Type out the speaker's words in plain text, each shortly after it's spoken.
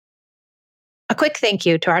quick thank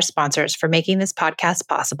you to our sponsors for making this podcast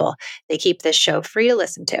possible. They keep this show free to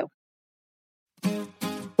listen to.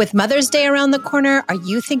 With Mother's Day around the corner, are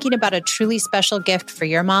you thinking about a truly special gift for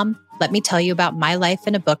your mom? Let me tell you about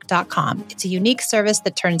mylifeinabook.com. It's a unique service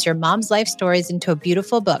that turns your mom's life stories into a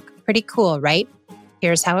beautiful book. Pretty cool, right?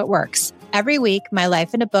 Here's how it works. Every week,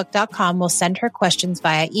 mylifeinabook.com will send her questions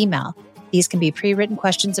via email. These can be pre-written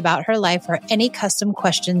questions about her life or any custom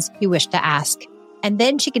questions you wish to ask. And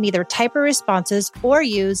then she can either type her responses or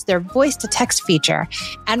use their voice-to-text feature.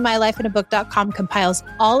 And mylifeinabook.com compiles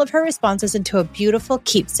all of her responses into a beautiful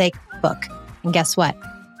keepsake book. And guess what?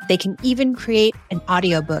 They can even create an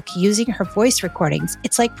audiobook using her voice recordings.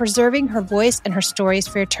 It's like preserving her voice and her stories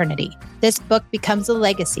for eternity. This book becomes a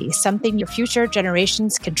legacy, something your future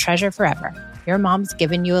generations can treasure forever. Your mom's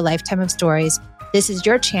given you a lifetime of stories. This is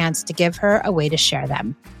your chance to give her a way to share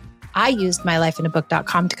them. I used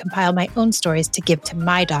mylifeinabook.com to compile my own stories to give to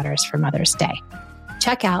my daughters for Mother's Day.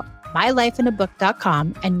 Check out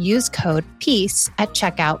mylifeinabook.com and use code PEACE at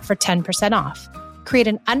checkout for 10% off. Create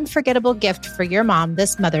an unforgettable gift for your mom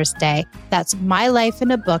this Mother's Day. That's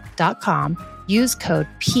mylifeinabook.com. Use code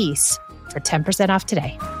PEACE for 10% off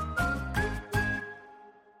today.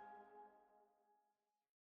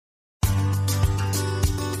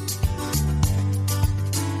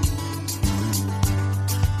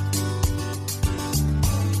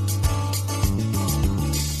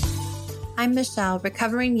 I'm Michelle,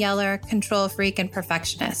 recovering yeller, control freak, and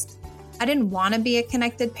perfectionist. I didn't want to be a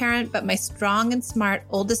connected parent, but my strong and smart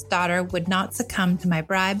oldest daughter would not succumb to my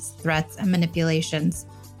bribes, threats, and manipulations.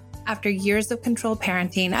 After years of control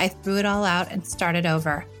parenting, I threw it all out and started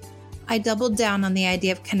over. I doubled down on the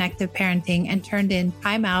idea of connected parenting and turned in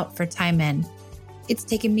time out for time in. It's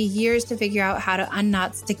taken me years to figure out how to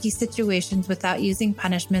unknot sticky situations without using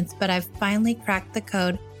punishments, but I've finally cracked the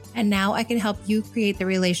code. And now I can help you create the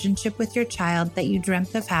relationship with your child that you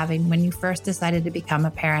dreamt of having when you first decided to become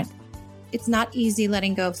a parent. It's not easy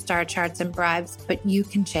letting go of star charts and bribes, but you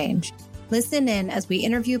can change. Listen in as we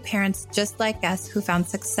interview parents just like us who found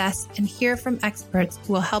success and hear from experts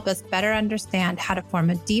who will help us better understand how to form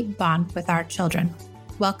a deep bond with our children.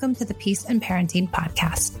 Welcome to the Peace in Parenting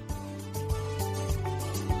podcast.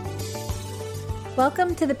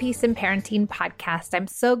 Welcome to the Peace in Parenting podcast. I'm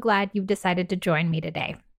so glad you've decided to join me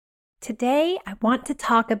today. Today, I want to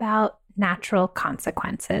talk about natural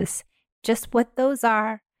consequences, just what those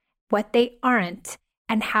are, what they aren't,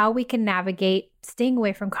 and how we can navigate staying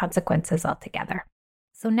away from consequences altogether.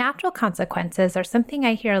 So natural consequences are something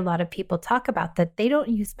I hear a lot of people talk about, that they don't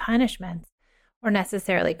use punishments or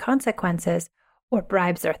necessarily consequences or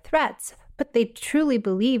bribes or threats, but they truly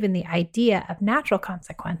believe in the idea of natural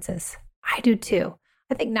consequences. I do too.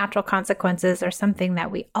 I think natural consequences are something that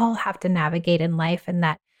we all have to navigate in life, and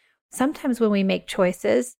that sometimes when we make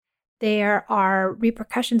choices, there are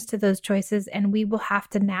repercussions to those choices, and we will have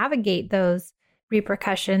to navigate those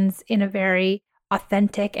repercussions in a very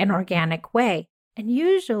authentic and organic way. And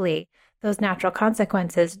usually those natural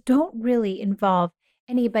consequences don't really involve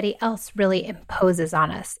anybody else really imposes on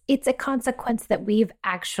us. It's a consequence that we've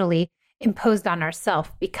actually imposed on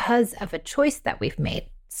ourselves because of a choice that we've made.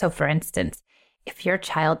 So for instance, if your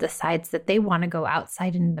child decides that they want to go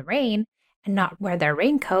outside in the rain and not wear their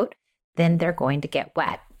raincoat, then they're going to get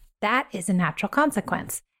wet. That is a natural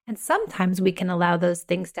consequence. And sometimes we can allow those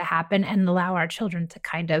things to happen and allow our children to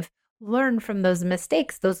kind of learn from those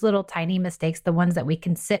mistakes, those little tiny mistakes, the ones that we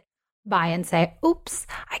can sit by and say, oops,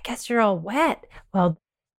 I guess you're all wet. Well,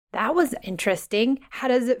 that was interesting. How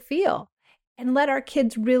does it feel? And let our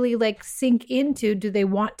kids really sink into, do they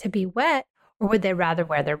want to be wet, or would they rather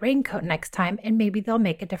wear their raincoat next time? And maybe they'll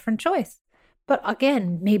make a different choice. But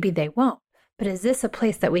again, maybe they won't. But is this a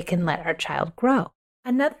place that we can let our child grow?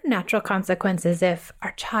 Another natural consequence is if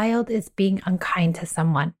our child is being unkind to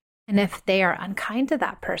someone. And if they are unkind to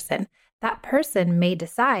that person may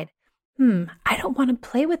decide, I don't want to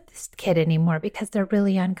play with this kid anymore because they're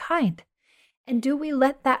really unkind. And do we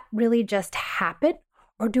let that really just happen?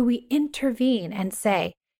 Or do we intervene and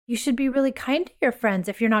say, you should be really kind to your friends.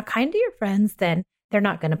 If you're not kind to your friends, then they're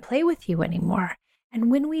not going to play with you anymore.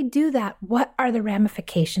 And when we do that, what are the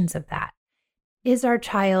ramifications of that? Is our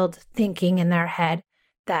child thinking in their head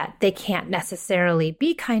that they can't necessarily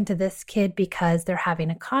be kind to this kid because they're having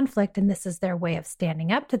a conflict and this is their way of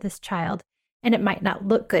standing up to this child? And it might not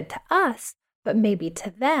look good to us, but maybe to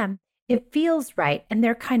them, it feels right. And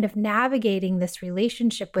they're kind of navigating this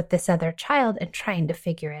relationship with this other child and trying to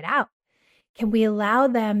figure it out. Can we allow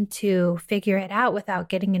them to figure it out without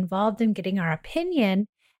getting involved and getting our opinion,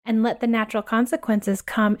 and let the natural consequences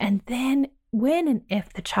come? And then when and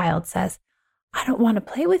if the child says, I don't want to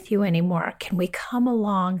play with you anymore. Can we come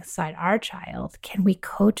alongside our child? Can we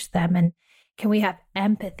coach them? And can we have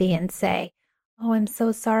empathy and say, oh, I'm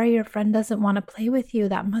so sorry your friend doesn't want to play with you.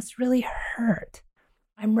 That must really hurt.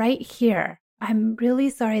 I'm right here. I'm really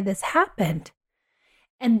sorry this happened.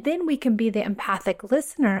 And then we can be the empathic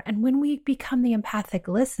listener. And when we become the empathic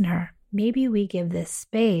listener, maybe we give this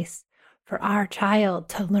space for our child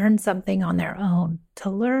to learn something on their own, to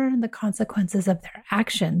learn the consequences of their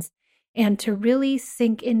actions, and to really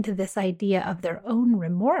sink into this idea of their own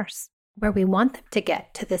remorse, where we want them to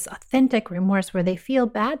get to this authentic remorse where they feel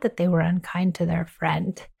bad that they were unkind to their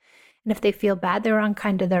friend. And if they feel bad they were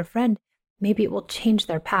unkind to their friend, maybe it will change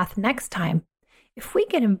their path next time. If we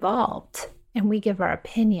get involved and we give our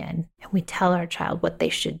opinion and we tell our child what they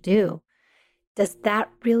should do, does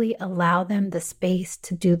that really allow them the space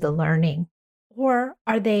to do the learning? Or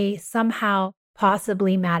are they somehow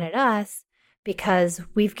possibly mad at us because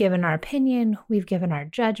we've given our opinion, we've given our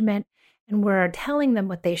judgment, and we're telling them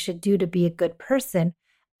what they should do to be a good person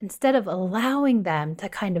instead of allowing them to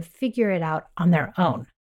kind of figure it out on their own?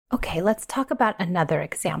 Okay, let's talk about another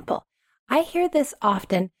example. I hear this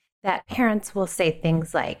often, that parents will say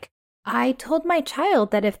things like, I told my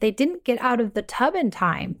child that if they didn't get out of the tub in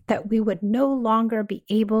time, that we would no longer be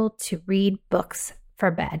able to read books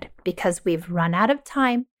for bed because we've run out of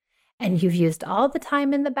time and you've used all the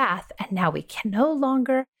time in the bath and now we can no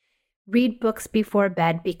longer read books before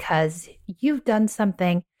bed because you've done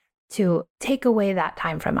something to take away that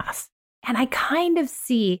time from us. And I kind of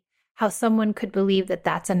see how someone could believe that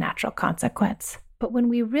that's a natural consequence. But when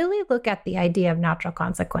we really look at the idea of natural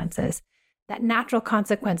consequences, that natural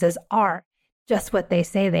consequences are just what they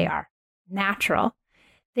say they are, natural.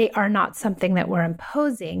 They are not something that we're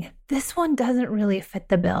imposing. This one doesn't really fit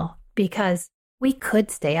the bill because we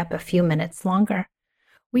could stay up a few minutes longer.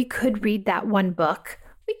 We could read that one book.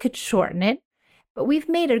 We could shorten it, but we've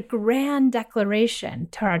made a grand declaration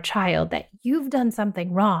to our child that you've done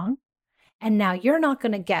something wrong, and now you're not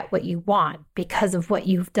going to get what you want because of what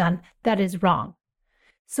you've done that is wrong.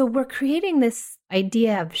 So we're creating this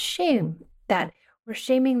idea of shame, that we're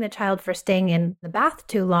shaming the child for staying in the bath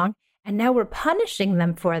too long, and now we're punishing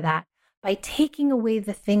them for that by taking away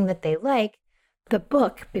the thing that they like, the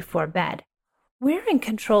book before bed. We're in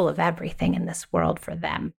control of everything in this world for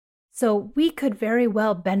them. So we could very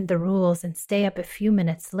well bend the rules and stay up a few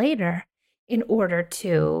minutes later in order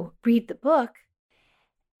to read the book.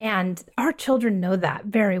 And our children know that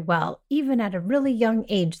very well. Even at a really young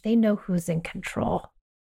age, they know who's in control.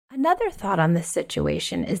 Another thought on this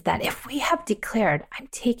situation is that if we have declared, I'm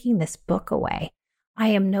taking this book away, I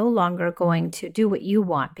am no longer going to do what you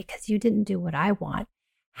want because you didn't do what I want,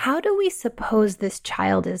 how do we suppose this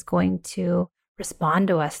child is going to respond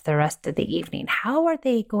to us the rest of the evening? How are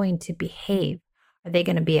they going to behave? Are they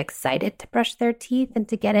going to be excited to brush their teeth and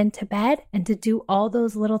to get into bed and to do all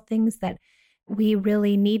those little things that we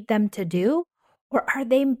really need them to do? Or are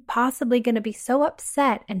they possibly going to be so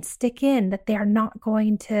upset and stick in that they are not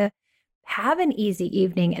going to have an easy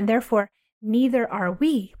evening? And therefore, neither are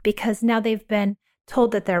we, because now they've been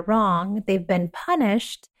told that they're wrong, they've been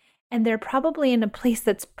punished, and they're probably in a place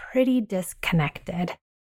that's pretty disconnected.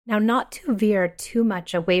 Now, not to veer too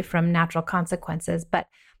much away from natural consequences, but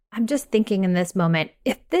I'm just thinking in this moment,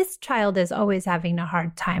 if this child is always having a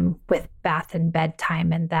hard time with bath and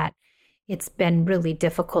bedtime and that it's been really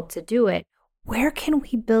difficult to do it, where can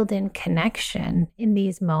we build in connection in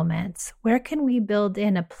these moments? Where can we build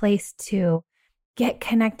in a place to get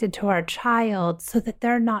connected to our child so that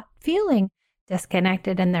they're not feeling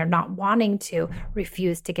disconnected and they're not wanting to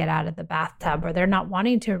refuse to get out of the bathtub or they're not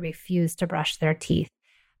wanting to refuse to brush their teeth?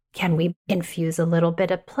 Can we infuse a little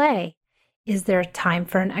bit of play? Is there time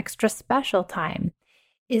for an extra special time?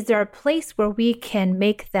 Is there a place where we can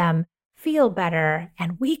make them feel better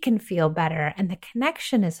and we can feel better and the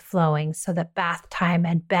connection is flowing so that bath time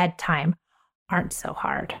and bedtime aren't so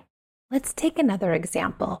hard? Let's take another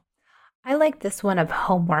example. I like this one of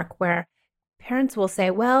homework where parents will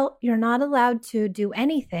say, well, you're not allowed to do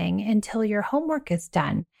anything until your homework is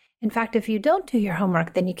done. In fact, if you don't do your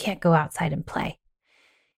homework, then you can't go outside and play.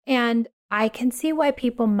 And I can see why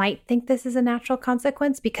people might think this is a natural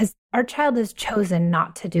consequence because our child has chosen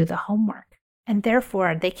not to do the homework. And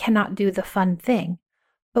therefore, they cannot do the fun thing.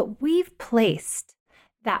 But we've placed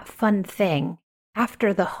that fun thing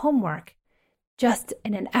after the homework just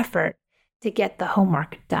in an effort to get the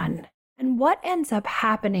homework done. And what ends up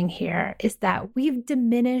happening here is that we've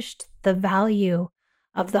diminished the value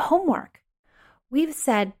of the homework. We've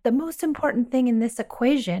said the most important thing in this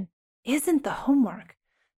equation isn't the homework.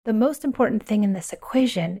 The most important thing in this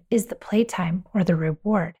equation is the playtime or the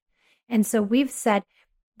reward. And so we've said,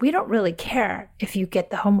 we don't really care if you get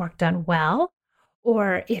the homework done well,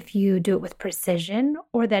 or if you do it with precision,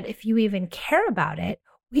 or that if you even care about it.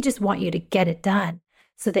 We just want you to get it done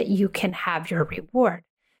so that you can have your reward.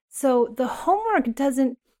 So the homework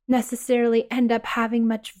doesn't necessarily end up having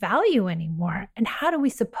much value anymore. And how do we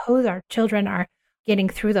suppose our children are getting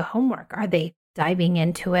through the homework? Are they diving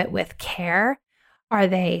into it with care? Are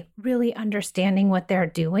they really understanding what they're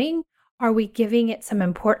doing? Are we giving it some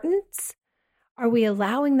importance? Are we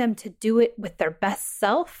allowing them to do it with their best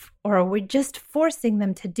self, or are we just forcing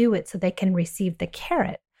them to do it so they can receive the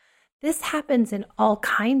carrot? This happens in all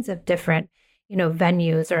kinds of different,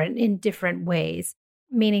 venues or in different ways,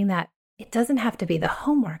 meaning that it doesn't have to be the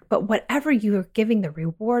homework, but whatever you're giving the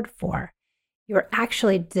reward for, you're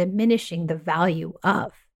actually diminishing the value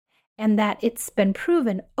of. And that it's been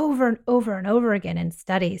proven over and over and over again in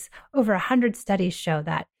studies. Over 100 studies show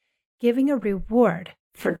that giving a reward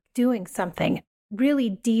for doing something really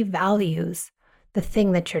devalues the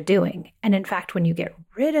thing that you're doing. And in fact, when you get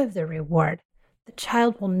rid of the reward, the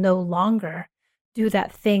child will no longer do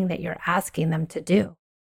that thing that you're asking them to do.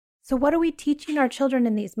 So what are we teaching our children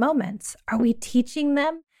in these moments? Are we teaching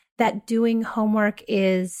them that doing homework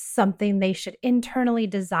is something they should internally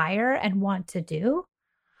desire and want to do?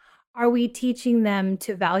 Are we teaching them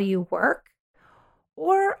to value work?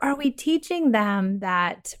 Or are we teaching them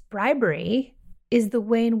that bribery is the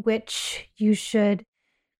way in which you should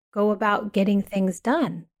go about getting things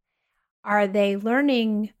done? Are they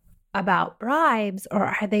learning about bribes, or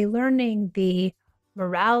are they learning the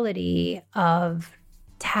morality of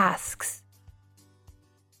tasks?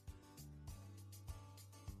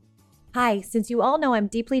 Hi, since you all know I'm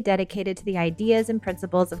deeply dedicated to the ideas and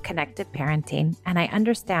principles of connected parenting, and I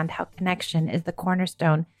understand how connection is the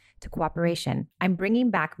cornerstone to cooperation, I'm bringing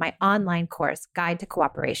back my online course, Guide to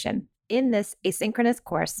Cooperation. In this asynchronous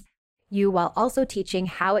course, while also teaching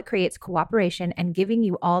how it creates cooperation and giving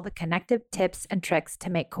you all the connective tips and tricks to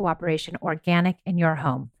make cooperation organic in your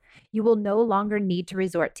home. You will no longer need to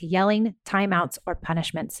resort to yelling, timeouts, or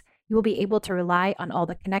punishments. You will be able to rely on all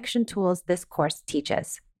the connection tools this course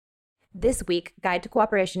teaches. This week, Guide to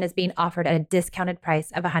Cooperation is being offered at a discounted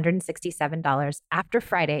price of $167. After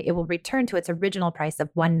Friday, it will return to its original price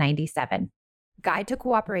of $197. Guide to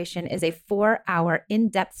Cooperation is a 4-hour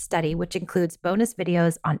in-depth study which includes bonus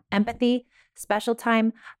videos on empathy, special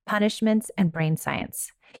time, punishments, and brain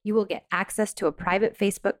science. You will get access to a private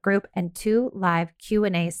Facebook group and 2 live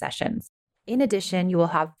Q&A sessions. In addition, you will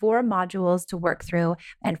have 4 modules to work through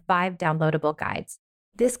and 5 downloadable guides.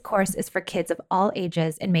 This course is for kids of all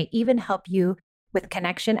ages and may even help you with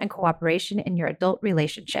connection and cooperation in your adult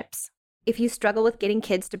relationships. If you struggle with getting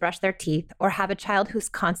kids to brush their teeth or have a child who's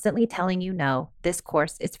constantly telling you no, this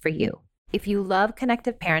course is for you. If you love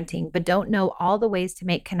connective parenting but don't know all the ways to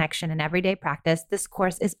make connection in everyday practice, this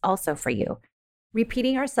course is also for you.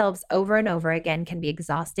 Repeating ourselves over and over again can be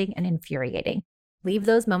exhausting and infuriating. Leave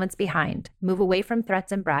those moments behind, move away from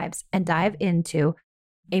threats and bribes, and dive into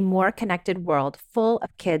a more connected world full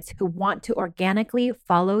of kids who want to organically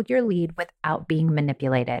follow your lead without being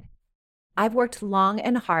manipulated. I've worked long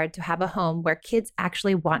and hard to have a home where kids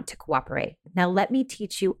actually want to cooperate. Now let me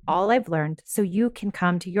teach you all I've learned so you can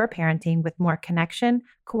come to your parenting with more connection,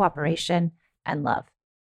 cooperation, and love.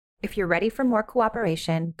 If you're ready for more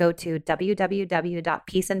cooperation, go to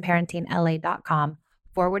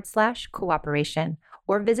www.peaceandparentingla.com/cooperation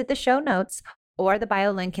or visit the show notes or the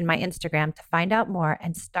bio link in my Instagram to find out more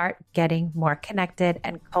and start getting more connected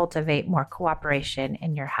and cultivate more cooperation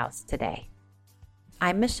in your house today.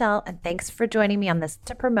 I'm Michelle, and thanks for joining me on this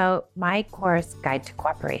to promote my course, Guide to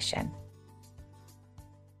Cooperation.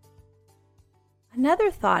 Another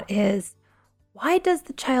thought is, why does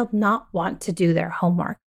the child not want to do their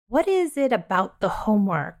homework? What is it about the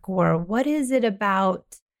homework, or what is it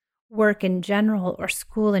about work in general or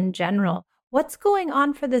school in general? What's going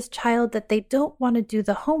on for this child that they don't want to do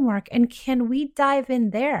the homework? And can we dive in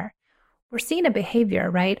there? We're seeing a behavior,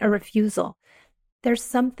 right? A refusal. There's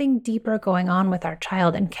something deeper going on with our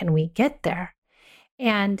child, and can we get there?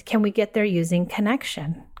 And can we get there using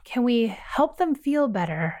connection? Can we help them feel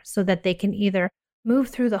better so that they can either move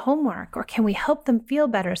through the homework, or can we help them feel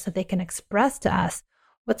better so they can express to us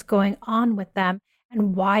what's going on with them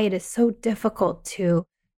and why it is so difficult to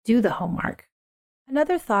do the homework?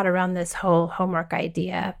 Another thought around this whole homework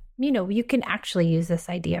idea, you can actually use this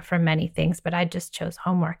idea for many things, but I just chose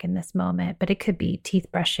homework in this moment. But it could be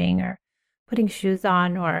teeth brushing or putting shoes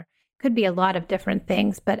on, or could be a lot of different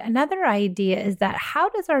things. But another idea is that how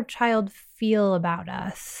does our child feel about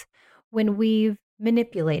us when we've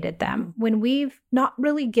manipulated them, when we've not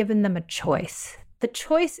really given them a choice? The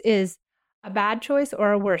choice is a bad choice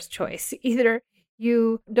or a worse choice. Either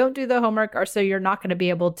you don't do the homework, or so you're not going to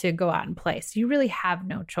be able to go out and play. So you really have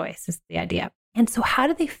no choice is the idea. And so how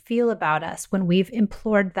do they feel about us when we've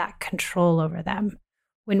implored that control over them,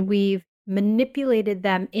 when we've manipulated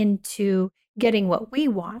them into getting what we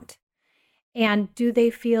want? And do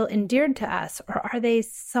they feel endeared to us, or are they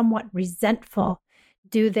somewhat resentful?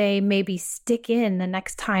 Do they maybe stick in the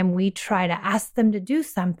next time we try to ask them to do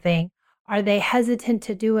something? Are they hesitant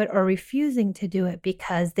to do it or refusing to do it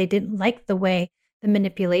because they didn't like the way the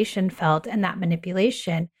manipulation felt, and that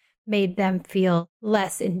manipulation made them feel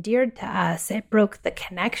less endeared to us? It broke the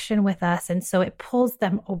connection with us, and so it pulls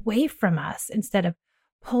them away from us instead of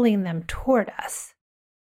pulling them toward us.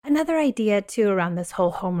 Another idea too around this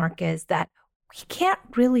whole homework is that we can't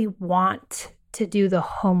really want to do the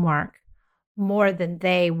homework more than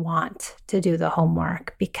they want to do the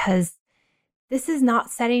homework, because this is not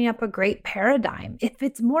setting up a great paradigm. If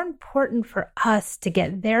it's more important for us to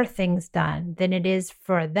get their things done than it is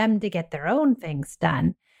for them to get their own things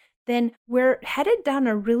done, then we're headed down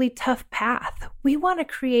a really tough path. We want to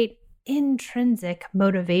create intrinsic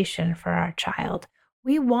motivation for our child.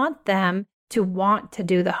 We want them to want to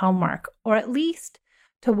do the homework, or at least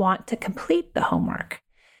to want to complete the homework.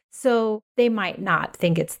 So they might not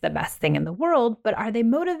think it's the best thing in the world, but are they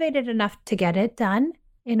motivated enough to get it done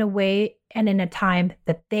in a way and in a time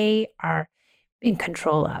that they are in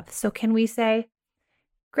control of? So can we say,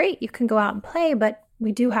 great, you can go out and play, but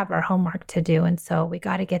we do have our homework to do. And so we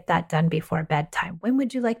got to get that done before bedtime. When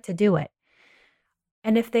would you like to do it?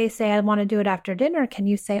 And if they say, I want to do it after dinner, can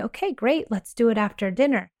you say, okay, great, let's do it after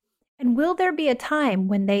dinner? And will there be a time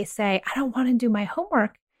when they say, I don't want to do my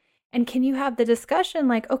homework? And can you have the discussion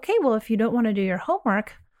like, okay, well, if you don't want to do your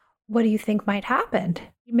homework, what do you think might happen?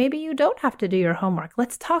 Maybe you don't have to do your homework.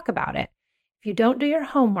 Let's talk about it. If you don't do your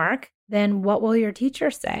homework, then what will your teacher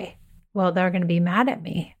say? Well, they're going to be mad at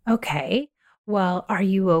me. Okay, well, are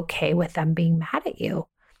you okay with them being mad at you?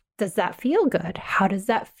 Does that feel good? How does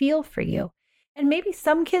that feel for you? And maybe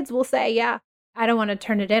some kids will say, yeah, I don't want to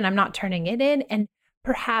turn it in. I'm not turning it in. And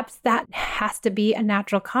perhaps that has to be a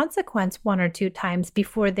natural consequence one or two times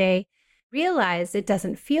before they realize it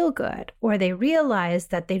doesn't feel good, or they realize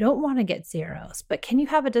that they don't want to get zeros. But can you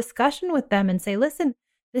have a discussion with them and say, listen,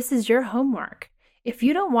 this is your homework. If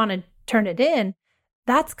you don't want to turn it in,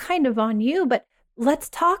 that's kind of on you, but let's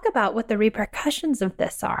talk about what the repercussions of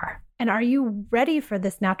this are. And are you ready for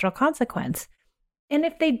this natural consequence? And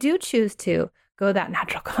if they do choose to go that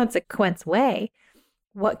natural consequence way,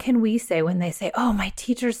 what can we say when they say, oh, my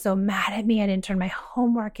teacher's so mad at me, I didn't turn my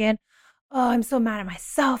homework in. Oh, I'm so mad at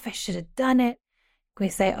myself, I should have done it. We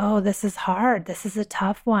say, oh, this is hard. This is a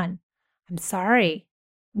tough one. I'm sorry.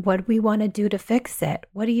 What do we want to do to fix it?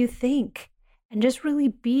 What do you think? And just really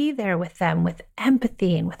be there with them with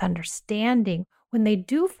empathy and with understanding when they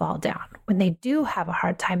do fall down, when they do have a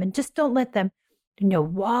hard time, and just don't let them,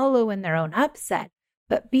 wallow in their own upset,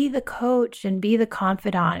 but be the coach and be the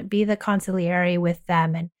confidant, be the consigliere with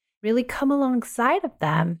them, and really come alongside of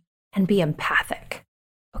them and be empathic.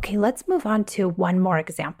 Okay, let's move on to one more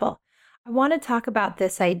example. I want to talk about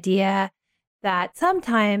this idea that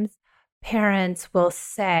sometimes parents will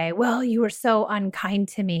say, well, you were so unkind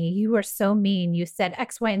to me. You were so mean. You said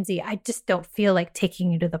X, Y, and Z. I just don't feel like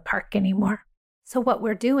taking you to the park anymore. So what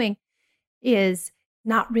we're doing is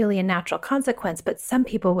not really a natural consequence, but some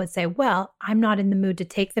people would say, well, I'm not in the mood to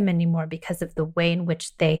take them anymore because of the way in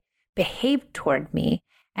which they behaved toward me.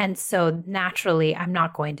 And so naturally, I'm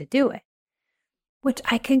not going to do it, which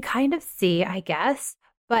I can kind of see, I guess.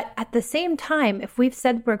 But at the same time, if we've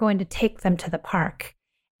said we're going to take them to the park,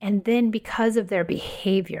 and then because of their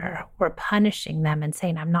behavior, we're punishing them and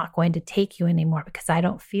saying, I'm not going to take you anymore because I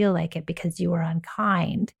don't feel like it because you were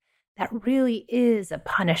unkind, that really is a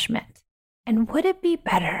punishment. And would it be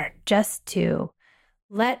better just to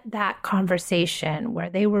let that conversation where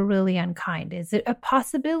they were really unkind, is it a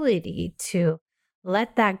possibility to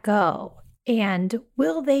let that go? And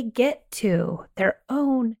will they get to their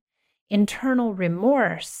own internal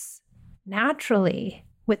remorse naturally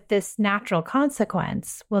with this natural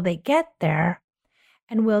consequence? Will they get there?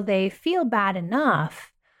 And will they feel bad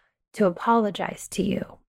enough to apologize to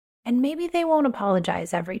you? And maybe they won't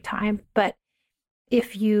apologize every time, but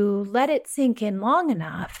if you let it sink in long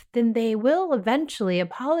enough, then they will eventually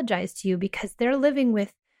apologize to you because they're living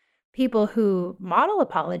with people who model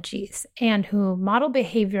apologies and who model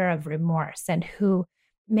behavior of remorse and who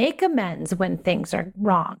make amends when things are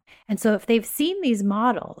wrong. And so if they've seen these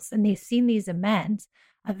models and they've seen these amends,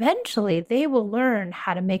 eventually they will learn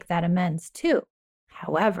how to make that amends too.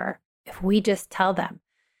 However, if we just tell them,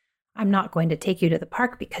 I'm not going to take you to the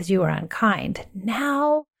park because you are unkind,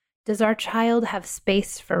 now does our child have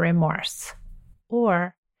space for remorse?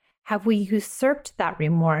 Or have we usurped that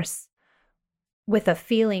remorse with a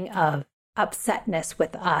feeling of upsetness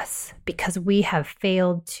with us because we have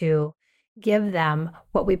failed to give them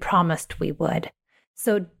what we promised we would?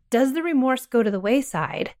 So does the remorse go to the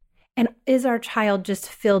wayside? And is our child just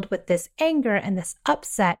filled with this anger and this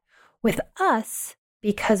upset with us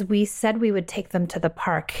because we said we would take them to the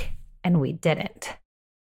park and we didn't?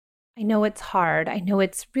 I know it's hard. I know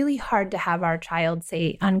it's really hard to have our child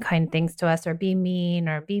say unkind things to us or be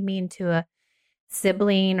mean to a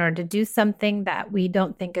sibling or to do something that we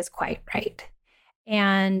don't think is quite right.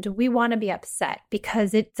 And we want to be upset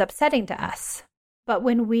because it's upsetting to us. But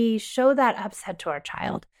when we show that upset to our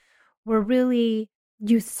child, we're really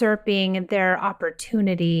usurping their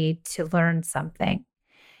opportunity to learn something.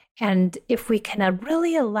 And if we can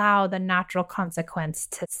really allow the natural consequence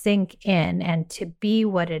to sink in and to be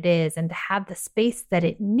what it is and to have the space that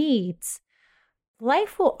it needs,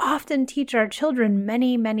 life will often teach our children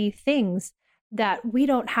many, many things that we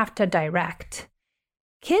don't have to direct.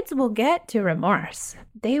 Kids will get to remorse.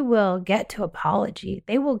 They will get to apology.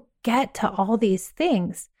 They will get to all these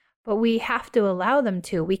things, but we have to allow them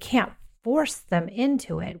to. We can't force them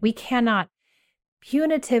into it. We cannot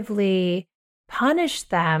punitively punish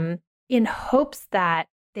them in hopes that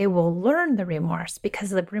they will learn the remorse,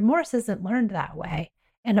 because the remorse isn't learned that way.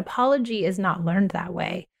 An apology is not learned that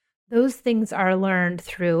way. Those things are learned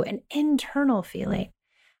through an internal feeling.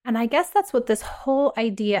 And I guess that's what this whole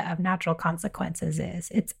idea of natural consequences is.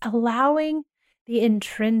 It's allowing the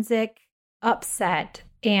intrinsic upset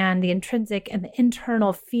and the intrinsic and the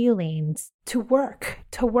internal feelings to work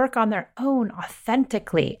on their own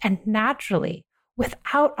authentically and naturally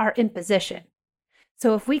without our imposition.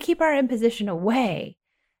 So if we keep our imposition away,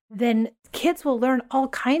 then kids will learn all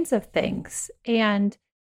kinds of things. And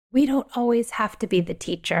we don't always have to be the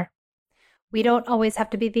teacher. We don't always have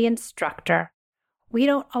to be the instructor. We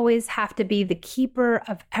don't always have to be the keeper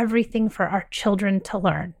of everything for our children to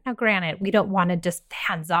learn. Now, granted, we don't want to just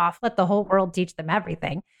hands off, let the whole world teach them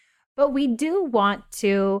everything. But we do want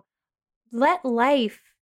to let life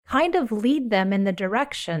kind of lead them in the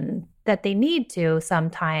direction that they need to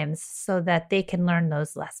sometimes so that they can learn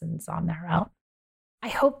those lessons on their own. I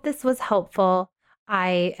hope this was helpful.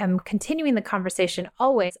 I am continuing the conversation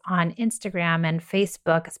always on Instagram and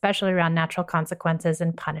Facebook, especially around natural consequences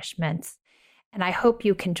and punishments. And I hope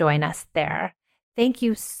you can join us there. Thank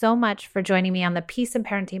you so much for joining me on the Peace in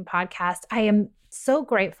Parenting podcast. I am so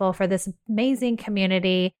grateful for this amazing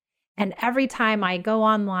community. And every time I go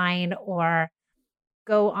online or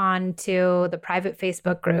go on to the private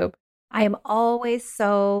Facebook group, I am always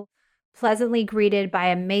so pleasantly greeted by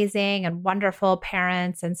amazing and wonderful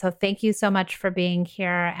parents. And so thank you so much for being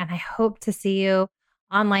here. And I hope to see you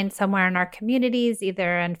online somewhere in our communities,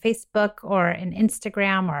 either on Facebook or in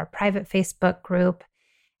Instagram or a private Facebook group.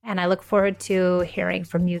 And I look forward to hearing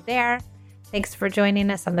from you there. Thanks for joining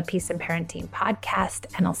us on the Peace in Parenting podcast,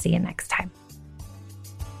 and I'll see you next time.